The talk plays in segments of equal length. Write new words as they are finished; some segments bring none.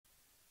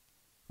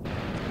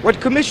What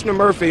Commissioner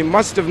Murphy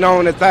must have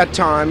known at that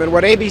time, and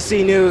what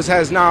ABC News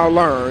has now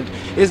learned,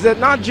 is that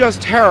not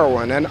just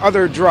heroin and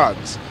other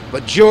drugs,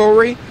 but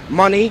jewelry,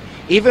 money,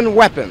 even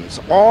weapons,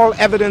 all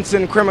evidence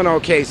in criminal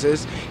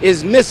cases,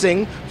 is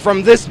missing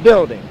from this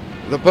building,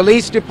 the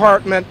Police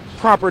Department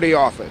Property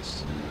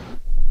Office.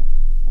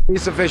 A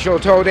police official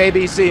told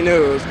ABC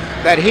News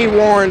that he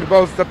warned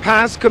both the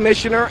past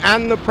commissioner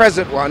and the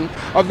present one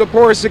of the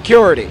poor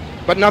security,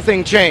 but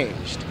nothing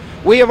changed.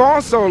 We have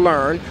also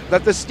learned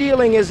that the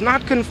stealing is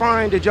not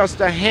confined to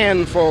just a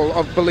handful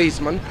of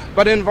policemen,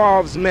 but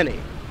involves many.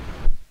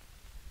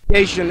 The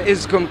investigation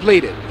is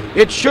completed.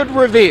 It should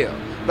reveal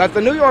that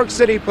the New York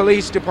City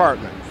Police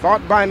Department,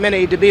 thought by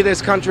many to be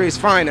this country's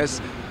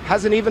finest,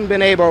 hasn't even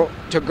been able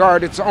to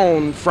guard its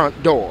own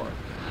front door.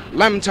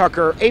 Lem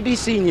Tucker,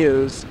 ABC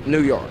News,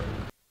 New York.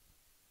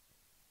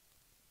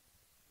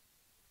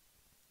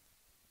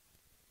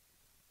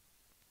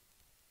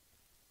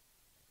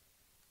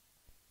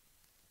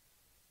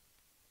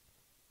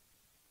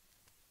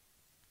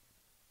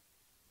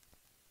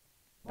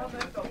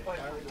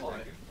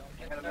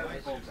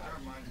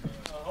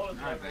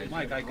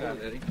 Mike, I got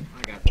it, Eddie.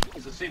 I got it.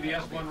 Is the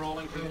CBS one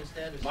rolling too?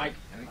 Mike,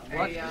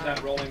 what? Is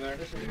that rolling there?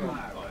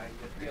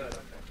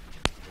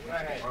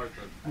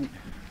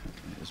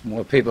 There's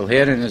more people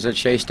here than there's at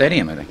Shea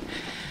Stadium, I think.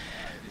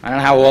 I don't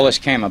know how all this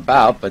came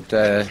about, but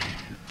the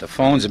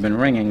phones have been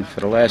ringing for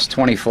the last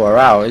 24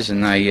 hours,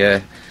 and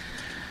I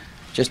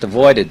just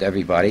avoided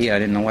everybody. I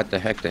didn't know what the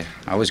heck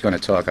I was going to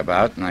talk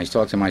about, and I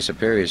talked to my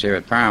superiors here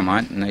at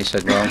Paramount, and they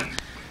said, well,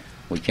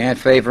 we can't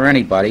favor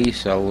anybody,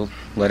 so we'll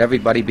let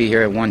everybody be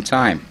here at one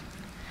time.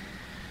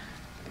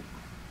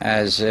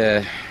 As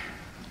the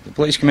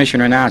police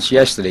commissioner announced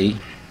yesterday,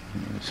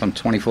 some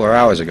 24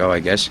 hours ago, I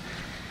guess,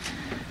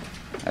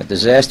 a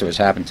disaster has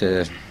happened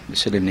to the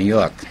city of New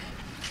York.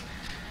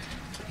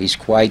 He's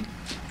quite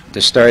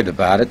disturbed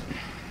about it.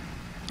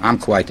 I'm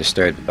quite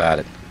disturbed about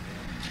it.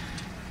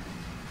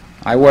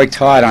 I worked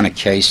hard on a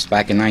case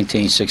back in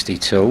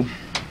 1962,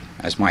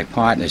 as my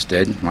partners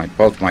did.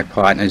 Both my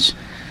partners,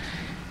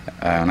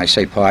 when I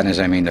say partners,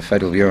 I mean the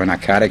Federal Bureau of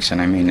Narcotics,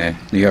 and I mean the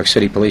New York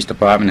City Police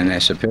Department and their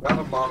superior. That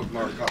amount of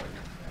narcotic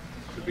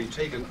to be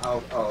taken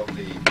out of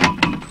the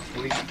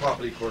police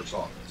property court's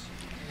office.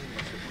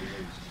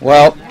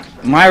 Well,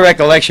 my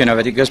recollection of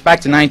it goes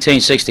back to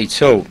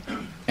 1962.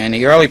 In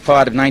the early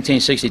part of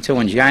 1962,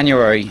 in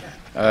January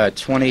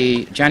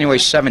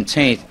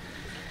 17th,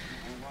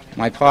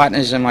 my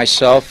partners and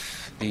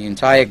myself, the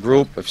entire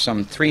group of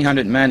some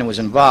 300 men who was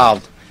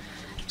involved,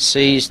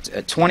 seized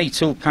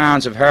 22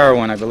 pounds of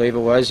heroin, I believe it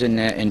was,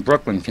 in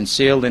Brooklyn,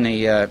 concealed in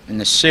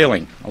the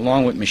ceiling,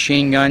 along with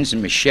machine guns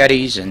and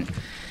machetes and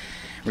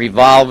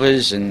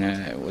revolvers,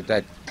 and with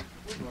that,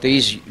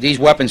 these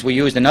weapons were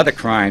used in other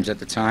crimes at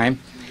the time.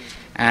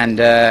 And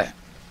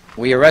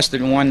we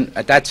arrested one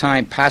at that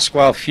time,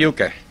 Pasquale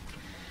Fuca.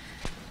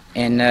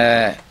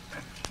 And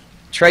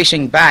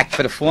tracing back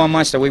for the 4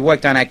 months that we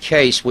worked on that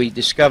case, we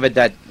discovered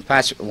that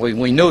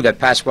we knew that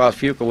Pasquale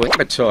Fuca was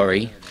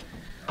laboratory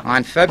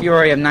on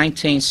February of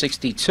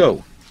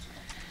 1962.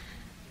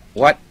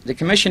 What the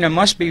commissioner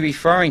must be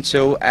referring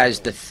to as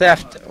the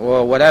theft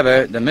or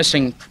whatever, the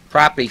missing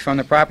property from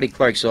the property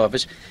clerk's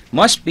office,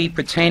 must be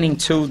pertaining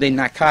to the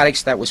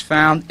narcotics that was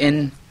found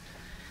in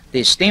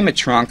the steamer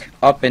trunk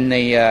up in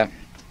the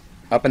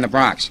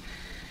Bronx.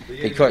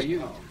 Because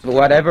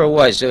whatever it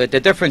was, the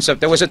difference of,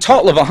 there was a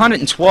total of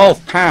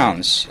 112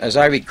 pounds, as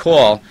I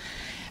recall,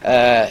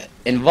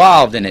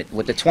 involved in it,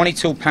 with the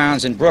 22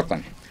 pounds in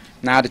Brooklyn.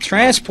 Now, to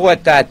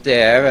transport that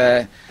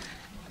there,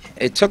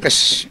 it took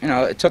us,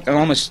 it took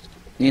almost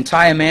the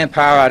entire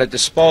manpower out of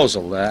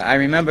disposal. I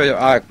remember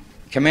our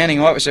commanding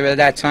officer at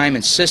that time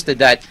insisted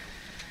that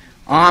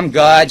armed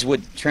guards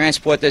would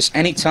transport this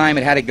anytime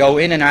it had to go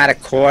in and out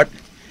of court.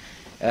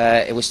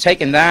 It was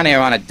taken down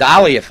there on a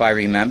dolly, if I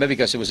remember,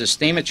 because it was a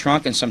steamer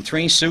trunk and some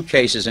 3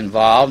 suitcases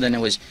involved, and it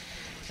was,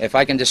 if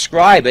I can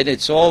describe it,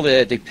 it's all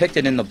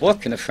depicted in the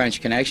book in the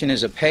French Connection.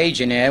 There's a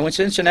page in there,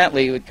 which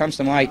incidentally, it comes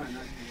to my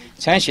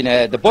attention,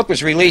 the book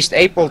was released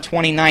April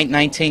 29,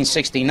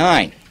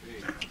 1969.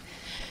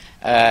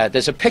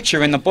 There's a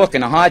picture in the book, in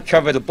the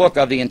hardcover of the book,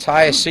 of the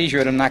entire seizure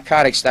of the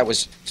narcotics that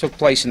took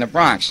place in the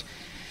Bronx.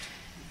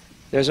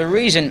 There's a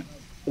reason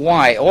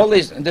why all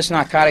this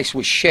narcotics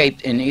was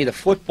shaped in either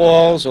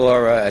footballs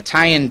or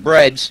Italian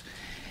breads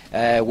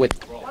with...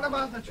 What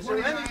about the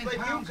 29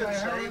 pounds of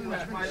heroin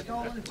which might have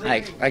stolen?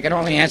 I can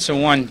only answer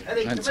one at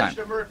a time.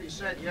 Commissioner Murphy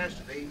said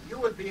yesterday you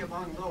would be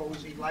among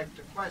those he'd like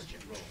to question.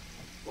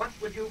 What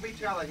would you be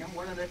telling him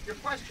when and if you're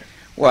questioned?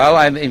 Well,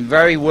 I'm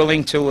very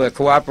willing to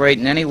cooperate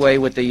in any way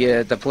with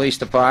the police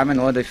department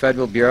or the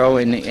Federal Bureau,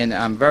 and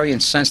I'm very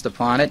incensed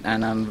upon it,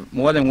 and I'm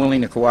more than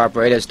willing to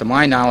cooperate as to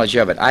my knowledge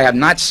of it. I have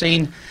not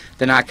seen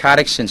the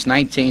narcotics since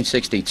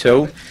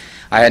 1962.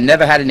 I had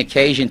never had an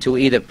occasion to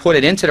either put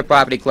it into the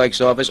property clerk's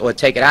office or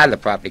take it out of the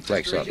property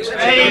clerk's office.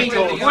 Hey,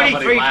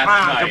 23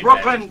 pounds.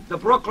 The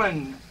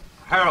Brooklyn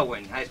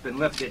heroin has been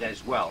lifted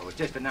as well. It was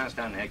just announced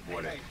down the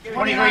headquarters.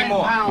 23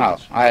 more. No,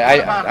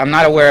 I'm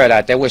not aware of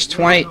that. There was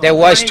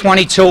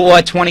 22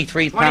 or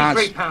 23 pounds.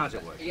 23 pounds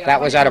it was.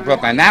 That was out of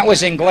Brooklyn. That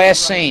was in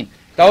glassine.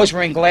 Those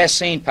were in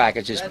glassine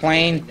packages,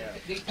 plain.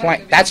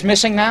 That's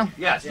missing now?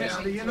 Yes.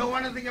 Do you know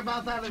anything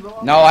about that at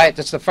all? No,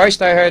 that's the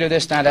first I heard of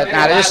this. Now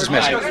this is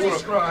missing.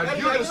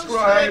 You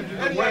described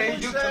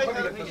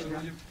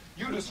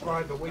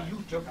the way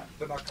you took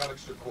the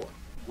narcotics to court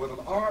with an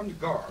armed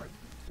guard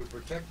to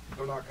protect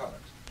the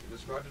narcotics. You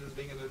described it as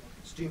being in a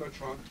steamer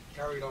trunk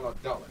carried on a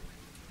dolly.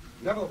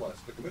 Nevertheless,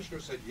 the commissioner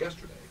said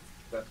yesterday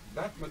that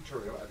that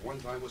material at one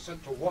time was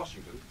sent to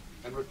Washington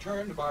and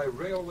returned by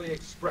railway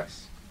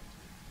express.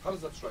 How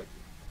does that strike you?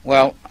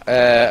 Well,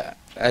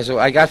 as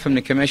I got from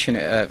the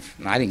commissioner,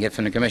 I didn't get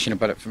from the commissioner,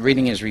 but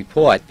reading his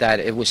report, that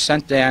it was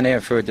sent down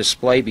there for a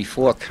display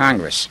before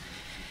Congress,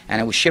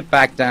 and it was shipped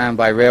back down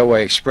by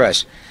railway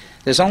express.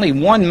 There's only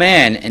one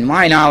man, in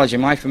my knowledge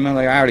and my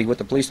familiarity with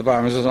the police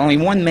department, there's only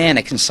one man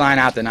that can sign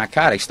out the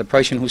narcotics, the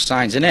person who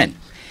signs it in.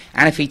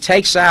 And if he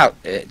takes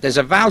out, there's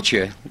a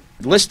voucher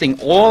listing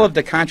all of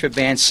the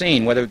contraband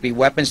seen, whether it be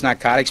weapons,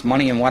 narcotics,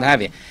 money, and what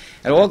have you.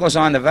 It all goes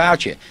on the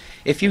voucher.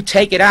 If you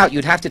take it out,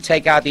 you'd have to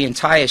take out the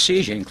entire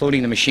seizure,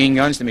 including the machine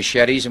guns, the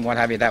machetes, and what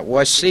have you, that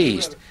was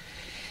seized.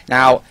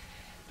 Now,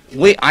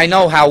 I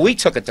know how we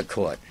took it to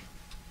court.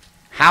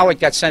 How it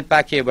got sent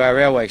back here by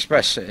Railway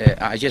Express,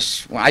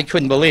 I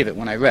couldn't believe it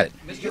when I read it.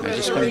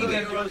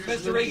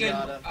 Mr. Regan,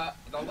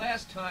 the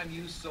last time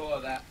you saw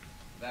that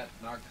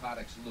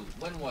narcotics loot,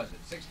 when was it?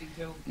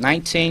 62?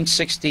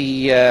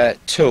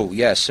 1962,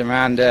 yes,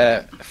 around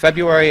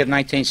February of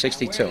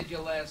 1962. Where did you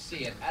last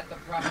see it? At the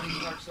property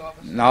clerk's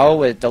office?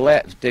 No,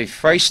 the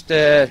first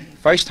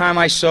time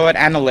I saw it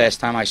and the last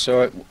time I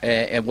saw it,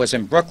 it was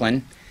in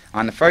Brooklyn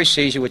on the first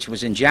seizure, which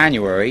was in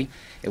January.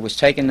 It was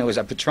taken, there was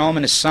a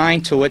patrolman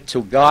assigned to it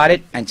to guard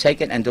it and take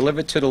it and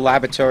deliver it to the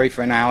laboratory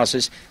for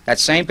analysis. That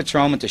same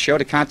patrolman, to show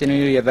the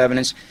continuity of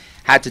evidence,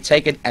 had to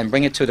take it and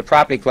bring it to the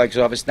property clerk's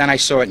office. Then I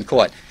saw it in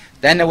court.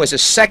 Then there was a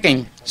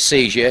second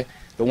seizure,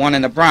 the one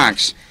in the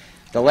Bronx.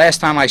 The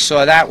last time I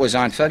saw that was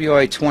on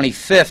February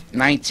 25th,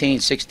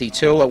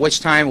 1962, at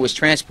which time it was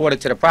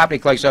transported to the property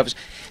clerk's office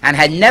and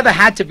had never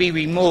had to be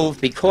removed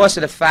because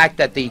of the fact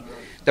that the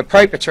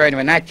perpetrator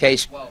in that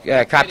case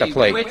copped a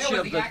plea. Which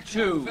of the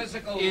two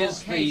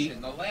is the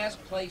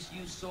last place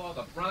you saw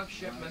the Bronx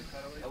shipment?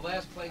 The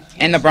last place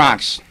you in the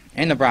Bronx.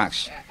 In the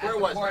Bronx. Where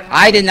was it?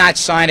 I did not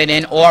sign it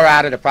in or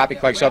out of the property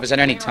clerk's office at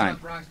any time.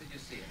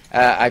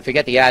 I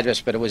forget the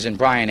address, but it was in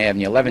Bryan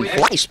Avenue,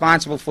 1140.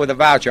 Responsible for the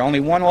voucher. Only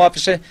one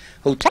officer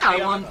who...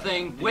 One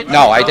thing.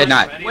 No, I did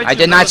not. I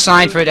did not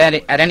sign for it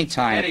at any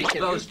time. Eddie,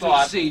 those two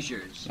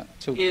seizures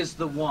is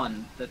the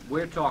one that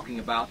we're talking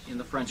about in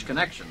the French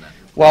Connection, then?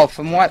 Well,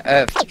 from what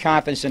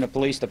confidence in the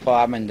police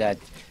department that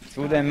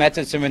through their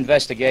methods of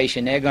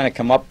investigation, they're going to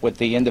come up with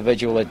the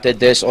individual that did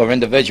this or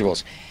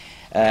individuals.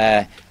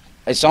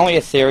 It's only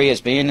a theory,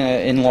 as being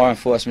in law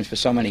enforcement for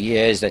so many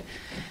years, that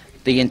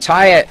the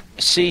entire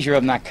seizure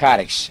of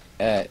narcotics,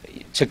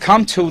 to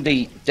come to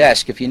the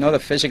desk, if you know the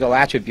physical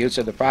attributes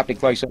of the property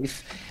clerk's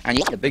office, and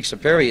you have the big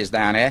superiors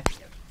down there,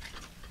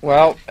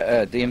 well,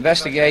 the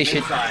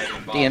investigation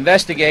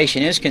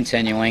is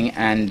continuing,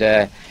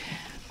 and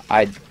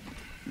I'd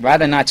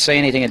rather not say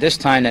anything at this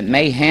time that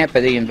may hamper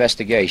the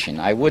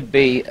investigation. I would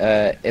be,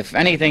 if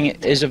anything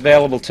is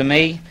available to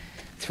me,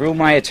 through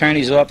my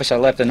attorney's office, I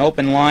left an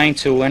open line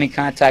to any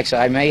contacts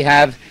I may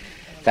have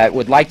that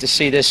would like to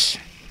see this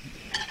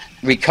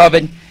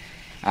recovered.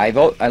 I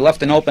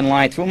left an open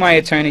line through my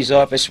attorney's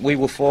office. We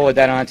will forward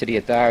that on to the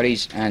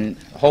authorities, and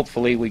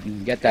hopefully we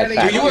can get that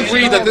back. Do you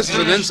agree that this is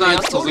an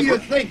inside job? Who do you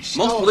think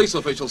Most police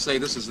officials say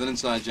this is an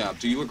inside job.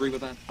 Do you agree with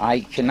that?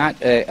 I cannot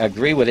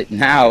agree with it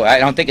now. I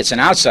don't think it's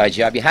an outside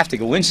job. You have to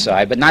go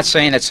inside, but not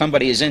saying that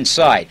somebody is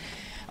inside.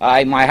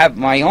 I have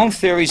my own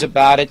theories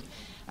about it,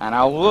 and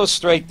I'll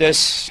illustrate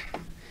this.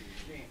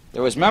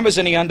 There was members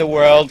in the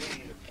underworld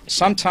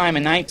sometime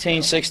in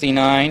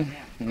 1969,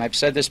 and I've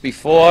said this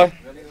before,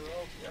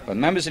 but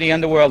members of the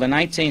underworld in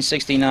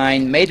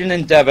 1969 made an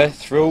endeavor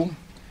through,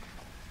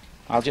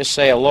 I'll just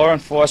say, a law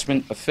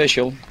enforcement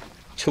official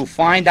to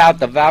find out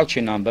the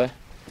voucher number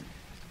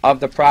of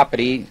the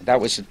property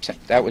that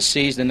was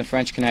seized in the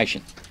French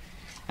Connection.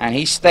 And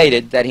he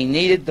stated that he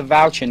needed the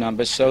voucher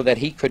number so that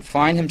he could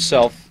find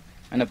himself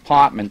an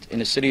apartment in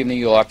the city of New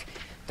York,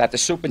 that the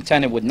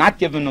superintendent would not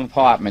give him an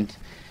apartment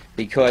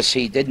because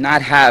he did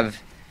not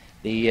have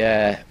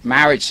the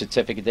marriage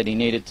certificate that he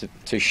needed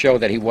to show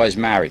that he was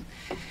married.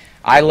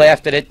 I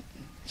laughed at it,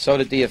 so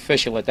did the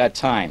official at that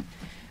time.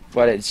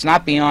 But it's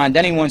not beyond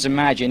anyone's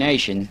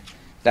imagination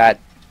that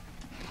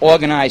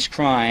organized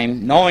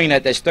crime, knowing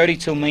that there's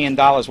 $32 million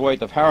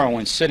worth of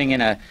heroin sitting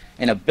in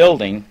a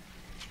building,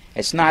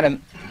 it's not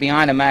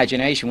beyond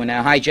imagination when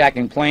they're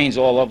hijacking planes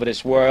all over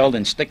this world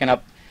and sticking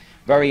up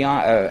very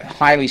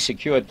highly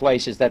secured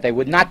places, that they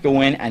would not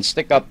go in and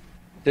stick up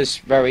this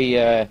very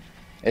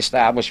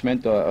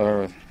establishment,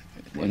 or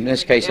in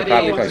this case, a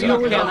property clerk's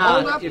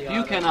office. If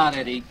you cannot,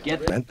 Eddie,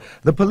 get...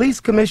 The police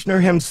commissioner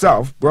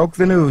himself broke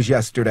the news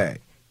yesterday.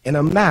 in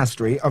a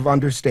mastery of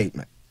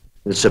understatement.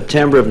 In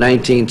September of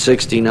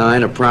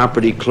 1969, a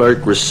property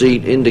clerk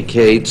receipt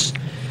indicates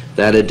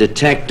that a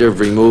detective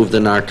removed the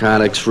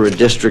narcotics for a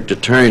district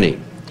attorney.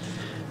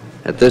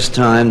 At this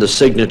time, the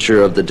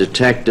signature of the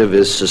detective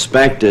is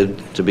suspected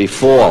to be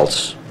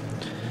false,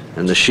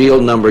 and the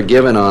shield number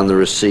given on the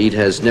receipt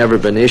has never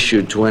been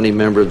issued to any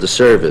member of the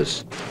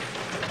service.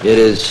 It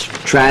is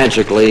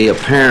tragically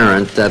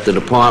apparent that the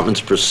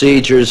department's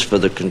procedures for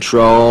the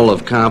control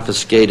of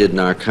confiscated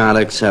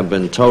narcotics have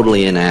been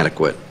totally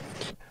inadequate.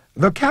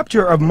 The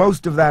capture of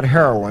most of that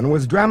heroin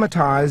was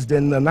dramatized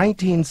in the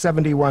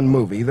 1971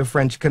 movie The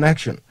French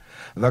Connection.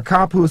 The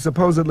cop who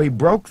supposedly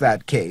broke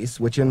that case,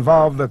 which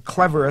involved the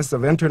cleverest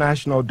of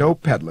international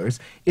dope peddlers,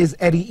 is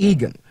Eddie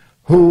Egan,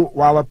 who,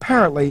 while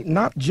apparently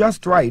not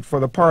just right for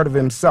the part of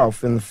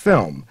himself in the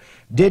film,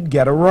 did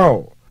get a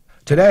role.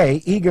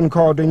 Today, Egan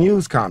called a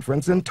news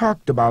conference and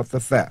talked about the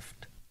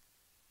theft.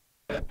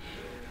 Of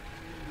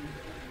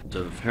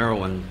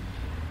heroin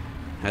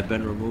had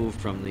been removed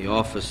from the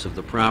office of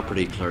the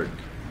property clerk.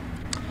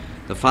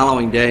 The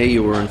following day,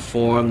 you were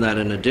informed that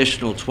an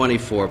additional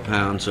 24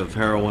 pounds of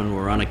heroin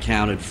were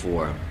unaccounted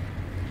for.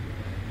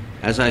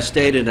 As I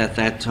stated at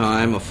that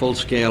time, a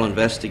full-scale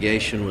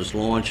investigation was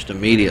launched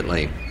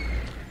immediately.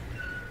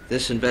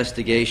 This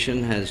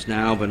investigation has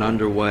now been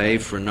underway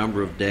for a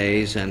number of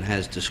days and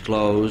has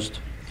disclosed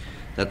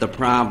that the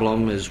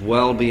problem is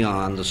well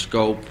beyond the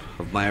scope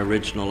of my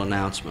original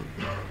announcement.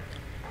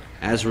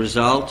 As a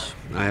result,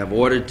 I have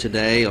ordered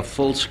today a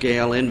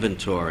full-scale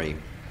inventory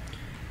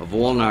of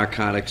all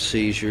narcotic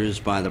seizures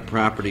by the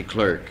property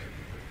clerk.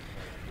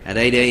 At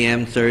 8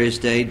 a.m.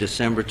 Thursday,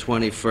 December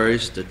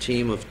 21st, a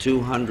team of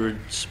 200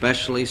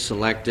 specially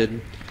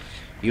selected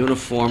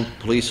uniformed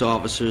police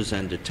officers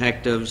and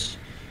detectives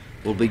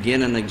will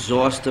begin an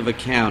exhaustive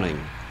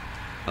accounting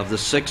of the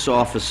 6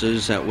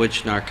 offices at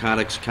which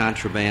narcotics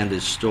contraband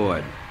is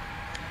stored.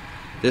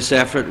 This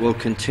effort will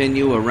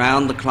continue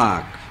around the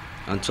clock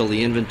until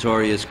the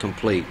inventory is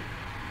complete.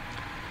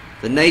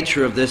 The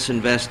nature of this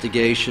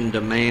investigation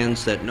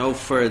demands that no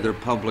further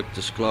public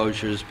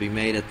disclosures be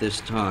made at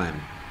this time.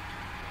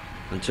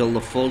 Until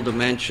the full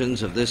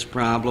dimensions of this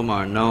problem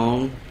are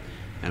known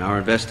and our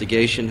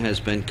investigation has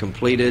been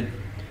completed,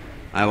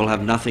 I will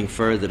have nothing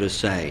further to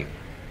say.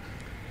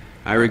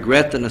 I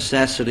regret the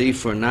necessity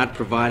for not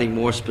providing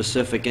more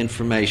specific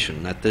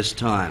information at this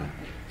time.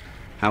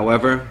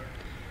 However,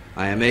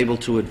 I am able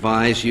to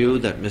advise you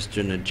that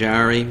Mr.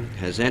 Najari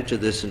has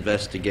entered this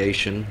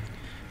investigation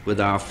with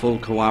our full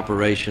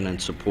cooperation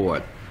and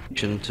support.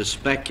 To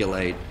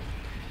speculate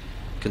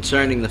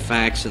concerning the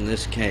facts in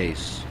this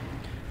case,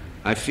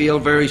 I feel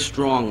very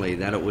strongly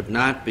that it would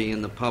not be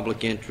in the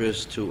public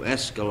interest to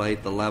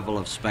escalate the level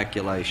of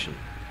speculation.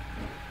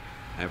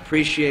 I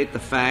appreciate the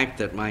fact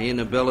that my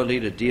inability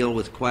to deal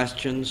with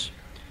questions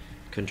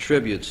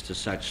contributes to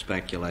such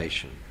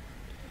speculation.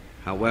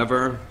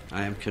 However,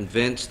 I am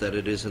convinced that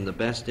it is in the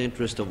best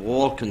interest of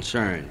all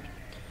concerned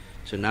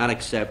to not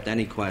accept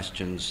any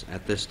questions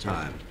at this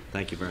time.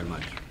 Thank you very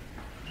much.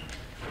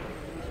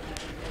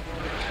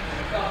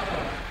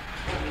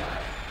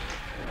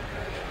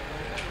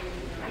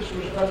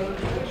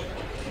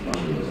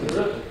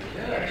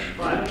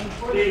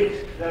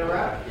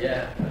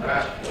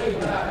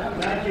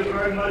 Thank you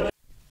very much.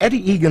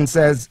 Eddie Egan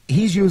says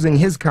he's using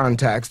his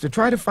contacts to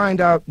try to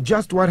find out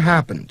just what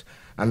happened,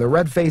 and the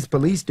Red-Faced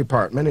Police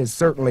Department is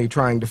certainly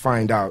trying to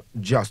find out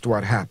just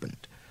what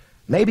happened.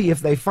 Maybe if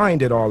they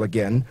find it all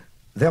again,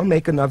 they'll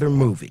make another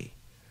movie.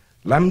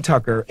 Lem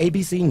Tucker,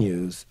 ABC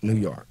News, New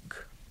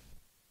York.